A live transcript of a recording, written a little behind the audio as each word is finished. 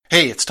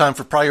Hey, it's time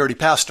for Priority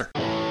Pastor.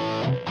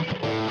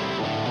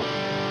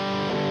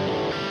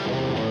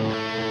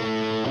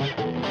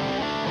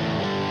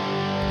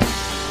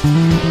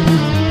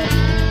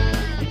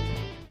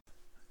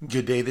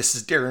 Good day, this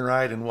is Darren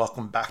Wright, and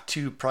welcome back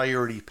to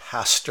Priority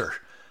Pastor.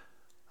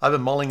 I've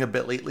been mulling a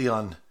bit lately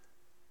on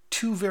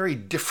two very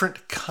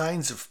different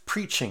kinds of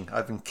preaching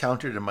I've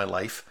encountered in my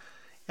life,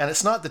 and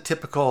it's not the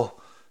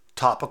typical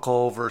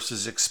topical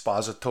versus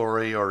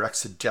expository or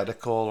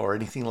exegetical or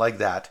anything like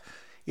that.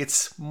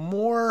 It's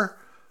more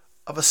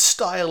of a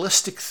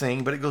stylistic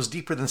thing, but it goes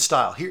deeper than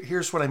style.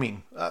 Here's what I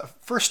mean.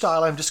 First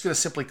style, I'm just going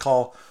to simply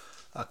call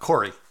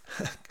Corey.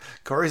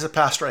 Corey's a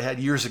pastor I had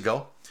years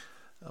ago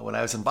when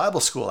I was in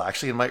Bible school,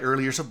 actually, in my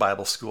early years of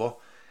Bible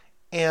school.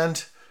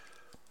 And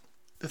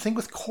the thing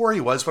with Corey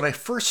was when I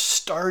first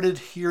started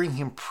hearing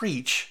him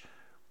preach,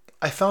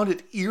 I found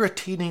it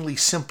irritatingly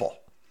simple.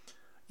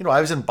 You know,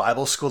 I was in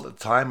Bible school at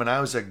the time, and I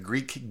was a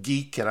Greek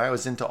geek, and I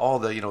was into all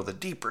the, the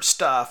deeper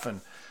stuff,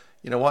 and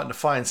wanting to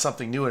find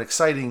something new and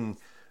exciting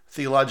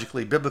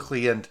theologically,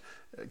 biblically, and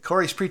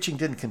Corey's preaching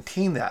didn't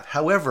contain that.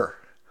 However,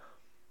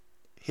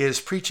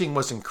 his preaching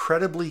was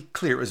incredibly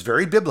clear. It was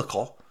very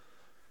biblical,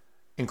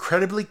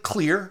 incredibly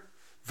clear,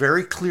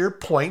 very clear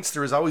points.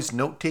 There was always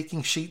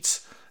note-taking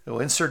sheets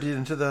inserted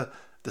into the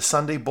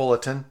Sunday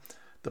bulletin.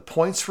 The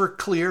points were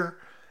clear.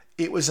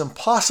 It was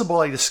impossible,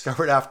 I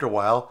discovered after a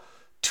while,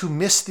 to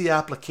miss the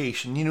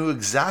application. You knew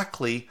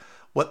exactly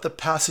what the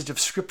passage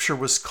of Scripture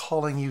was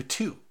calling you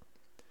to.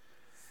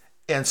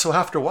 And so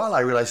after a while, I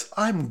realized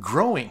I'm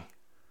growing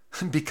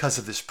because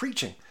of this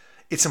preaching.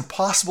 It's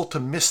impossible to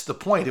miss the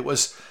point. It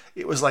was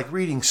like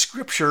reading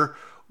Scripture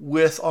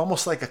with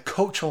almost like a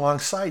coach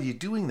alongside you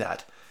doing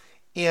that.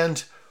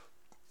 And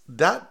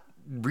that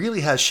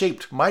really has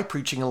shaped my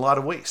preaching in a lot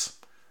of ways.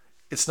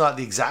 It's not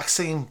the exact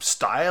same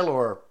style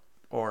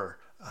or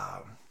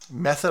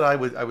method I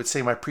would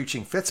say my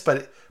preaching fits,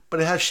 but it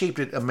has shaped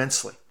it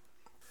immensely.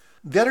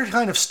 The other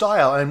kind of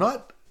style, and I'm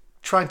not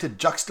trying to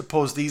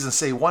juxtapose these and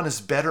say one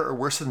is better or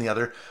worse than the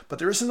other, but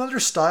there is another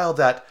style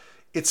that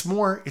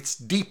it's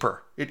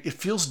deeper. It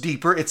feels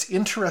deeper. It's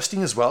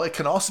interesting as well. It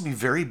can also be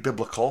very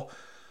biblical,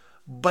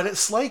 but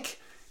it's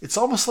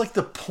almost like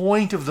the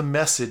point of the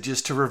message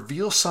is to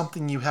reveal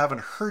something you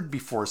haven't heard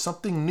before,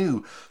 something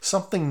new,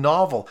 something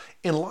novel.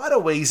 In a lot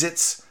of ways,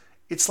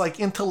 it's like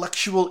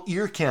intellectual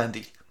ear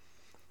candy.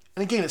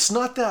 And again, it's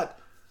not that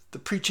the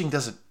preaching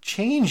doesn't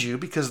change you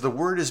because the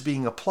word is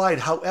being applied.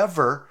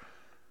 However,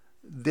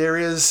 there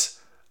is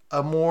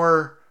a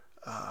more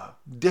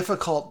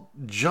difficult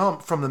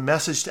jump from the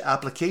message to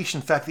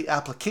application. In fact, the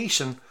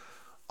application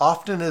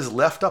often is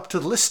left up to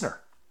the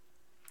listener,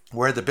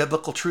 where the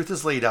biblical truth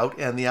is laid out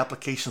and the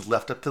application is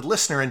left up to the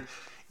listener. And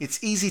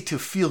it's easy to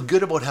feel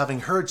good about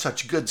having heard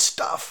such good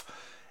stuff,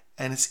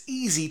 and it's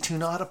easy to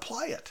not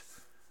apply it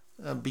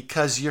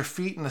because your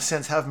feet, in a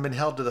sense, haven't been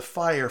held to the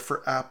fire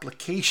for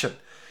application.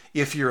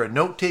 If you're a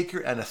note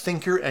taker and a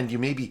thinker and you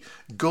maybe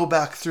go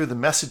back through the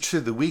message through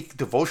the week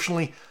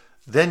devotionally,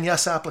 then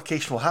yes,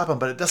 application will happen,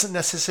 but it doesn't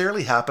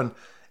necessarily happen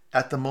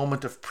at the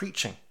moment of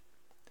preaching.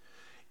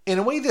 In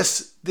a way,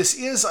 this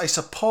is, I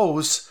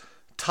suppose,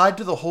 tied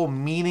to the whole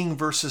meaning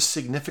versus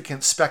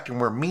significance spectrum,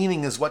 where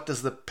meaning is what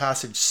does the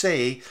passage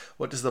say,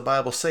 what does the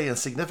Bible say, and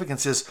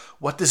significance is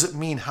what does it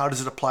mean, how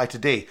does it apply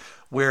today,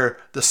 where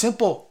the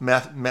simple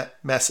method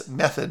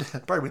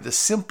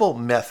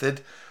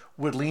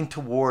would lean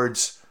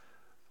towards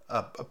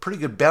a pretty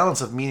good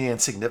balance of meaning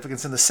and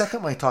significance. And the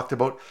second one I talked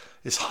about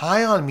is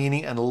high on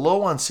meaning and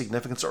low on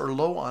significance or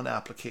low on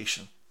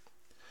application.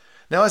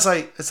 Now, as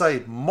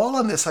I mull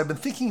on this, I've been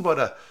thinking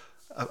about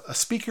a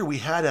speaker we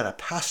had at a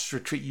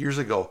pastor's retreat years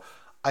ago.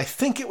 I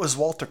think it was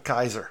Walter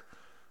Kaiser,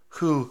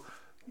 who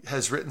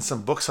has written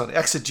some books on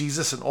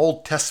exegesis, an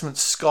Old Testament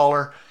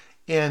scholar.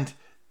 And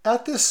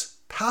at this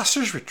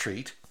pastor's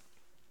retreat,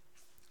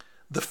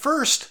 the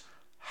first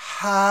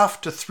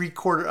half to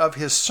three-quarter of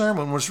his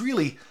sermon was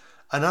really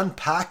an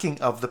unpacking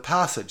of the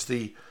passage,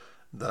 the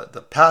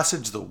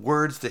passage, the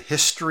words, the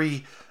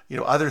history,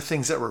 other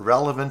things that were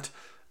relevant.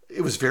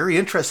 It was very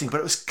interesting, but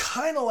it was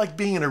kind of like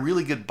being in a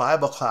really good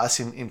Bible class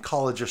in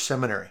college or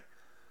seminary.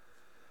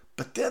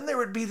 But then there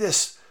would be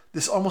this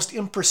almost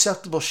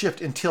imperceptible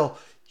shift until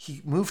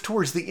he moved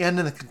towards the end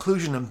and the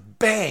conclusion, and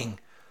bang,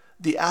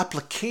 the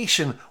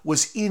application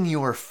was in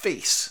your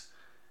face.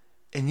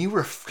 And you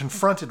were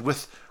confronted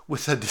with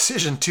a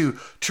decision to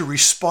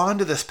respond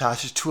to this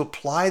passage, to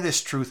apply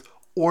this truth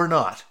or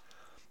not.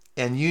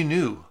 And you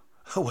knew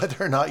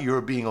whether or not you were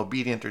being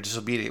obedient or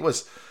disobedient. It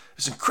was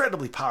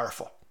incredibly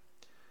powerful.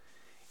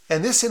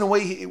 And this, in a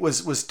way, it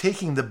was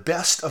taking the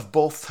best of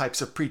both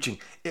types of preaching.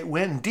 It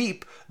went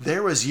deep.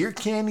 There was ear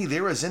candy,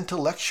 there was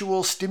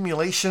intellectual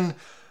stimulation,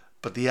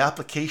 but the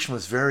application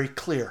was very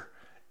clear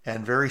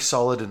and very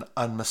solid and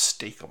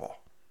unmistakable.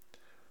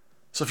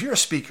 So if you're a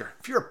speaker,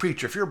 if you're a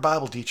preacher, if you're a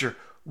Bible teacher,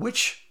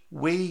 which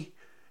way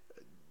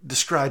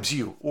describes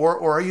you?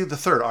 Or are you the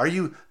third? Are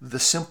you the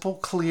simple,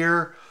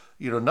 clear,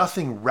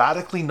 nothing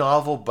radically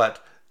novel,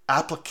 but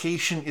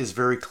application is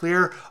very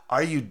clear?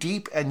 Are you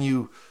deep and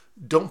you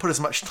don't put as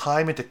much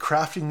time into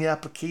crafting the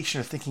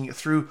application or thinking it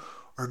through?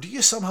 Or do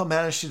you somehow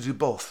manage to do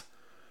both?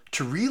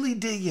 To really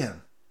dig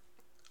in,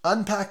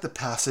 unpack the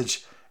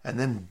passage, and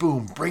then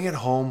boom, bring it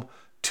home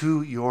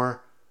to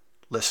your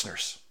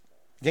listeners.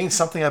 Again,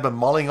 something I've been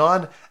mulling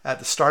on at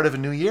the start of a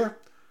new year.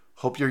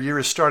 Hope your year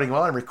is starting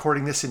well. I'm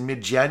recording this in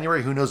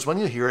mid-January. Who knows when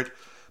you'll hear it.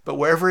 But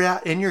wherever you're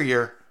at in your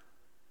year,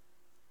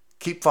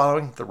 keep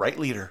following the right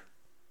leader.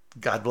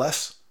 God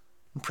bless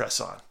and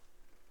press on.